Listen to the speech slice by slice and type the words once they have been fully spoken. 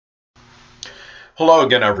Hello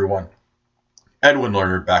again, everyone. Edwin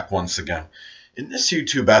Leonard back once again. In this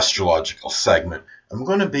YouTube astrological segment, I'm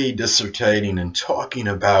going to be dissertating and talking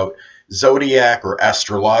about zodiac or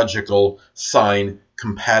astrological sign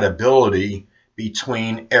compatibility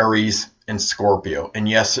between Aries and Scorpio. And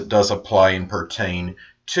yes, it does apply and pertain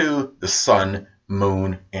to the sun,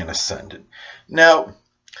 moon, and ascendant. Now,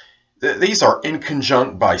 these are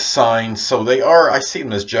inconjunct by sign, so I see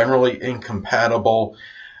them as generally incompatible.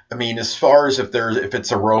 I mean, as far as if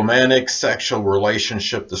it's a romantic sexual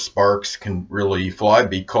relationship, the sparks can really fly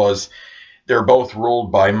because they're both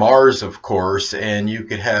ruled by Mars, of course, and you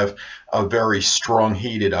could have a very strong,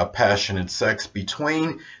 heated, passionate sex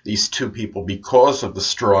between these two people because of the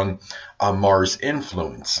strong Mars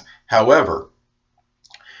influence. However,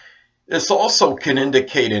 this also can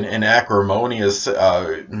indicate an acrimonious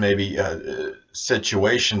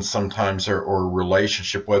situation sometimes or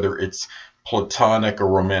relationship, whether it's platonic or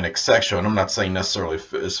romantic sexual. And I'm not saying necessarily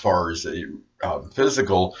as far as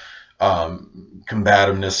physical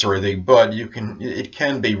combativeness or anything, but it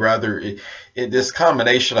can be rather, this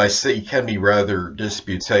combination I see can be rather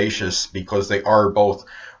disputatious because they are both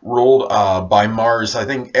ruled by Mars. I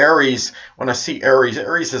think Aries, when I see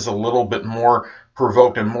Aries is a little bit more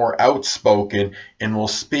provoked and more outspoken and will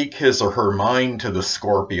speak his or her mind to the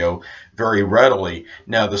Scorpio very readily.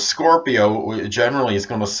 Now, the Scorpio generally is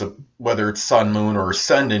going to, whether it's sun, moon, or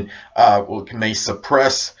ascendant, may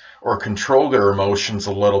suppress or control their emotions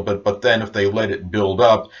a little bit, but then if they let it build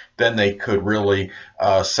up, then they could really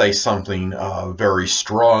say something very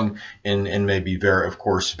strong and maybe very, of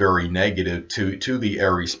course, very negative to the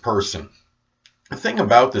Aries person. The thing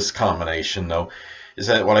about this combination, though, is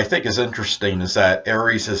that what I think is interesting is that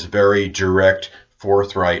Aries is very direct,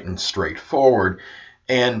 forthright, and straightforward.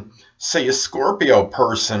 And say a Scorpio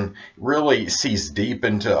person really sees deep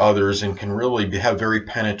into others and can really have very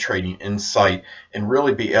penetrating insight and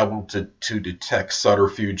really be able to detect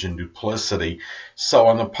subterfuge and duplicity. So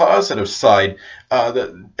on the positive side,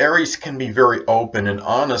 the Aries can be very open and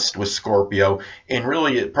honest with Scorpio, and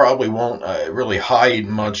really it probably won't really hide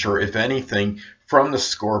much, or if anything, from the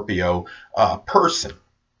Scorpio person.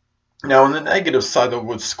 Now, on the negative side, though,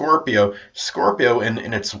 with Scorpio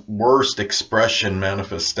in its worst expression,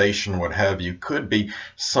 manifestation, what have you, could be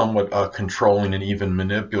somewhat controlling and even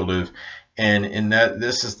manipulative. And in that,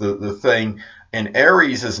 this is the thing. And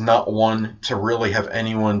Aries is not one to really have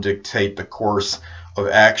anyone dictate the course of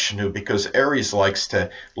action to, because Aries likes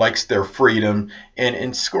their freedom,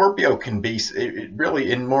 and Scorpio can be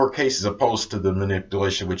really in more cases opposed to the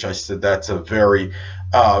manipulation, which I said that's a very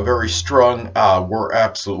strong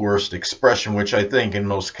absolute worst expression, which I think in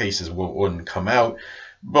most cases wouldn't come out.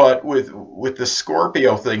 But with the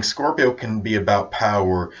Scorpio thing, Scorpio can be about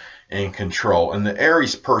power and control, and the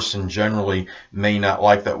Aries person generally may not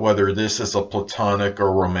like that, whether this is a platonic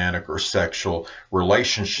or romantic or sexual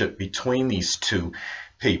relationship between these two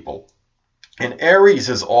people. And Aries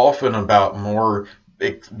is often about more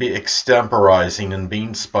extemporizing and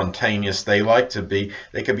being spontaneous. They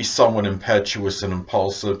could be somewhat impetuous and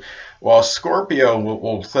impulsive, while Scorpio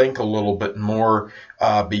will think a little bit more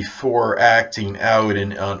before acting out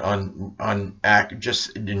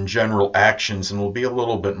just in general actions, and will be a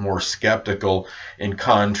little bit more skeptical in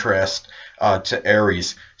contrast to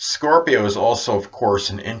Aries. Scorpio is also, of course,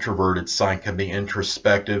 an introverted sign, can be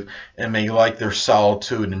introspective and may like their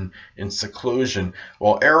solitude and seclusion,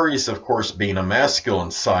 while Aries, of course, being a masculine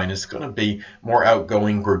sign, is going to be more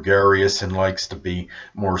outgoing, gregarious, and likes to be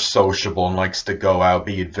more sociable and likes to go out,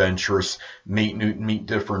 be adventurous, meet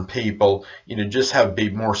different people, just be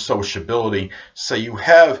more sociability. So you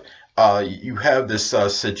have this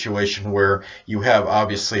situation where you have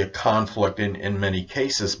obviously a conflict in many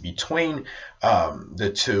cases between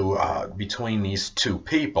between these two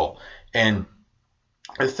people. And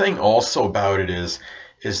the thing also about it is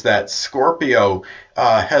that Scorpio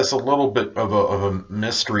has a little bit of a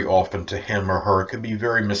mystery often to him or her. It could be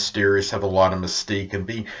very mysterious, have a lot of mystique, and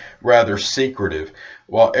be rather secretive,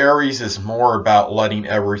 while Aries is more about letting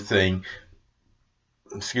everything,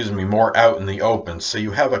 more out in the open. So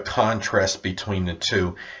you have a contrast between the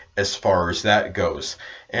two as far as that goes.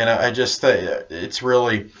 And I just think it's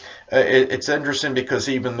interesting because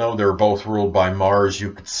even though they're both ruled by Mars,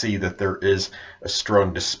 you could see that there is a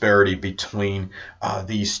strong disparity between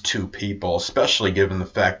these two people, especially given the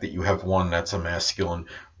fact that you have one that's a masculine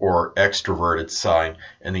or extroverted sign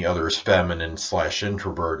and the other is feminine /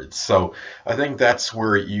 introverted. So I think that's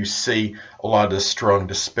where you see a lot of the strong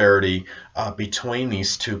disparity between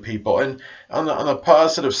these two people. And on the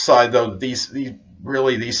positive side, though, these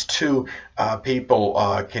two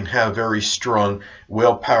people can have very strong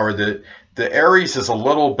willpower. That The Aries is a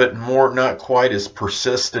little bit more, not quite as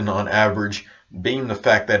persistent on average, being the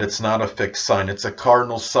fact that it's not a fixed sign. It's a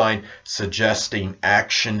cardinal sign suggesting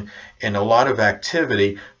action and a lot of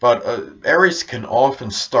activity, but Aries can often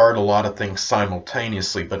start a lot of things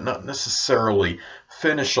simultaneously, but not necessarily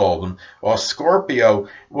finish all of them, while Scorpio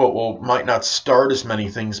might not start as many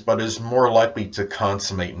things, but is more likely to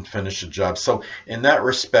consummate and finish a job. So in that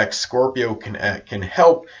respect, Scorpio can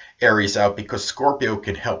help Aries out, because Scorpio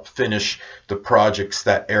can help finish the projects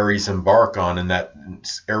that Aries embark on, and that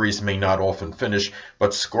Aries may not often finish,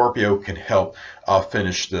 but Scorpio can help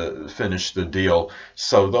finish the deal.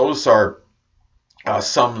 So those are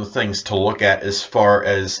some of the things to look at as far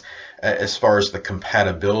as the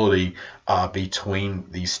compatibility between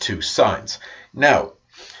these two signs. Now,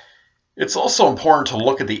 it's also important to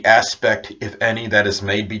look at the aspect, if any, that is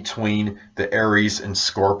made between the Aries and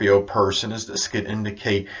Scorpio person, as this could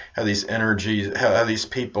indicate how these energies, how these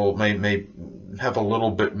people may have a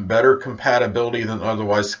little bit better compatibility than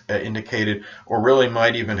otherwise indicated, or really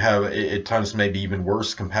might even have at times maybe even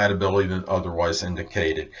worse compatibility than otherwise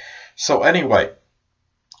indicated. So anyway,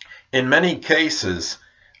 in many cases,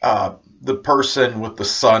 the person with the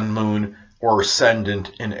Sun, Moon, or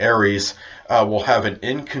Ascendant in Aries will have an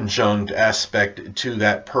inconjunct aspect to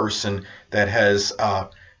that person that has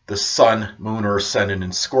the Sun, Moon, or Ascendant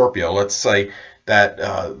in Scorpio. Let's say that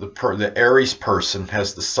the Aries person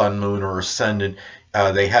has the Sun, Moon, or Ascendant.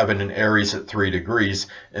 They have it in Aries at 3 degrees,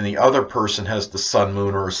 and the other person has the Sun,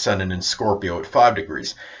 Moon, or Ascendant in Scorpio at 5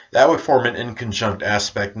 degrees. That would form an inconjunct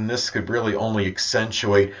aspect, and this could really only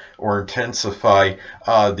accentuate or intensify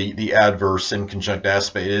the adverse inconjunct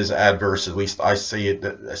aspect. It is adverse, at least I see it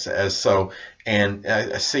as so, and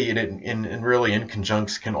I see it in really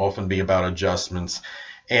inconjuncts can often be about adjustments.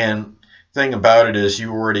 And thing about it is,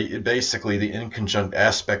 you already basically the inconjunct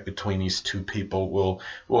aspect between these two people will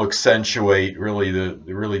accentuate really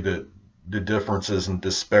the differences and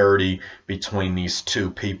disparity between these two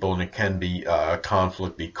people, and it can be a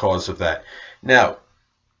conflict because of that. Now,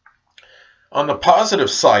 on the positive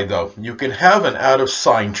side, though, you can have an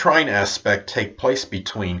out-of-sign trine aspect take place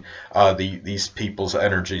between these people's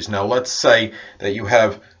energies. Now, let's say that you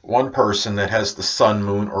have one person that has the Sun,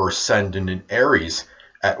 Moon, or Ascendant in Aries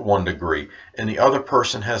at 1 degree, and the other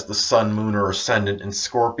person has the Sun, Moon, or Ascendant in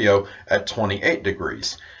Scorpio at 28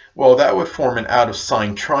 degrees. Well, that would form an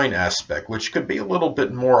out-of-sign trine aspect, which could be a little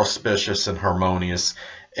bit more auspicious and harmonious.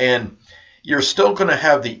 And you're still going to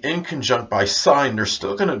have the inconjunct by sign.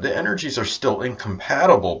 The energies are still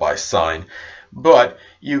incompatible by sign, but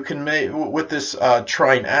you can make, with this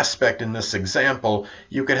trine aspect in this example,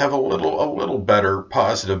 you could have a little better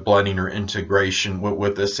positive blending or integration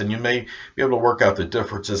with this, and you may be able to work out the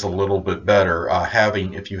differences a little bit better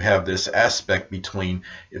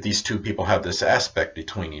if these two people have this aspect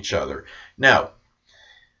between each other. Now,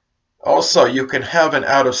 also, you can have an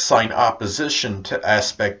out-of-sign opposition to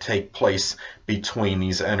aspect take place between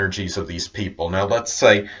these energies of these people. Now, let's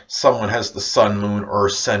say someone has the Sun, Moon, or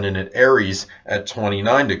Ascendant at Aries at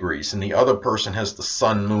 29 degrees, and the other person has the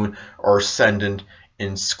Sun, Moon, or Ascendant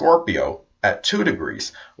in Scorpio at 2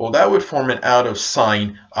 degrees. Well, that would form an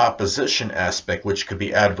out-of-sign opposition aspect, which could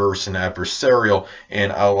be adverse and adversarial,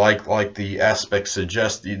 and like the aspect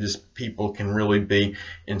suggests, these people can really be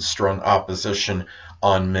in strong opposition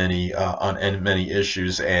on many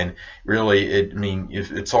issues. And really,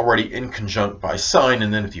 if it's already inconjunct by sign,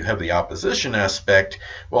 and then if you have the opposition aspect,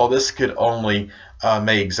 well, this could only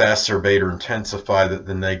may exacerbate or intensify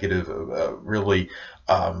the negative, the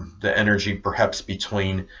energy perhaps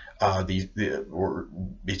between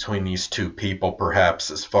between these two people, perhaps,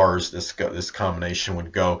 as far as this combination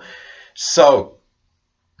would go. So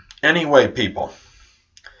anyway, people,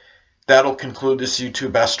 that'll conclude this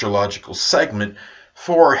YouTube astrological segment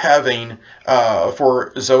for having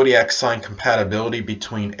for zodiac sign compatibility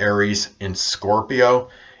between Aries and Scorpio.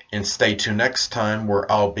 And stay tuned next time,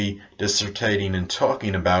 where I'll be dissertating and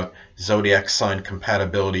talking about zodiac sign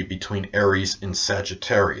compatibility between Aries and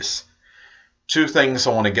Sagittarius. 2 things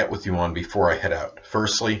I want to get with you on before I head out.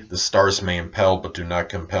 Firstly, the stars may impel but do not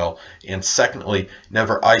compel. And secondly,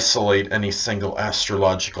 never isolate any single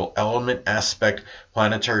astrological element, aspect,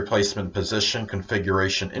 planetary placement, position,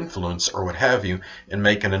 configuration, influence, or what have you, and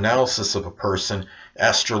make an analysis of a person,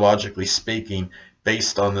 astrologically speaking,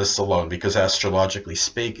 based on this alone. Because astrologically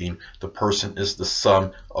speaking, the person is the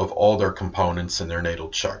sum of all their components in their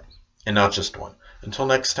natal chart, and not just one. Until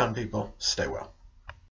next time, people, stay well.